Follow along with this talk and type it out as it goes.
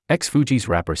Ex-Fugees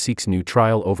rapper seeks new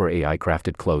trial over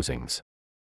AI-crafted closings.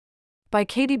 By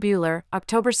Katie Bueller,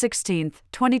 October 16,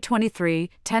 2023,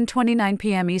 10:29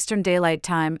 p.m. Eastern Daylight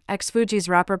Time. Ex-Fugees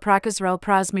rapper Prakazrel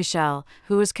Praz Michel,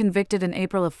 who was convicted in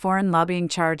April of foreign lobbying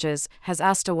charges, has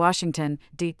asked a Washington,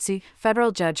 D.C.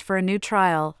 federal judge for a new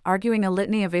trial, arguing a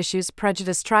litany of issues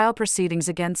prejudice trial proceedings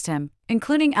against him,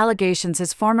 including allegations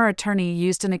his former attorney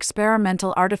used an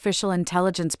experimental artificial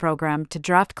intelligence program to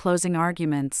draft closing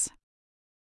arguments.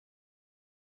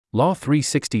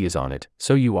 Law360 is on it,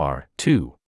 so you are,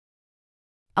 too.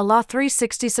 A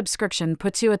Law360 subscription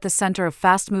puts you at the center of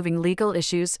fast-moving legal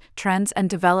issues, trends, and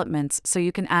developments so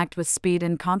you can act with speed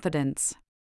and confidence.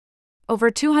 Over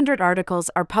 200 articles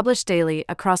are published daily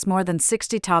across more than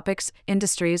 60 topics,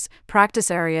 industries,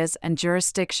 practice areas, and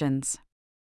jurisdictions.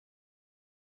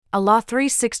 A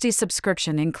Law360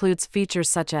 subscription includes features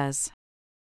such as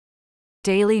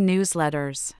daily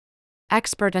newsletters,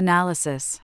 expert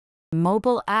analysis,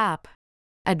 mobile app,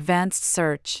 advanced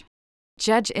search,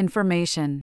 judge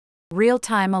information,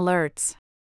 real-time alerts,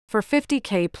 for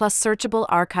 50K plus searchable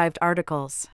archived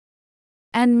articles,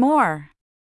 and more.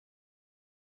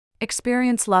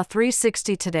 Experience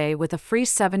Law360 today with a free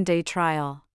 7-day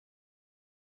trial.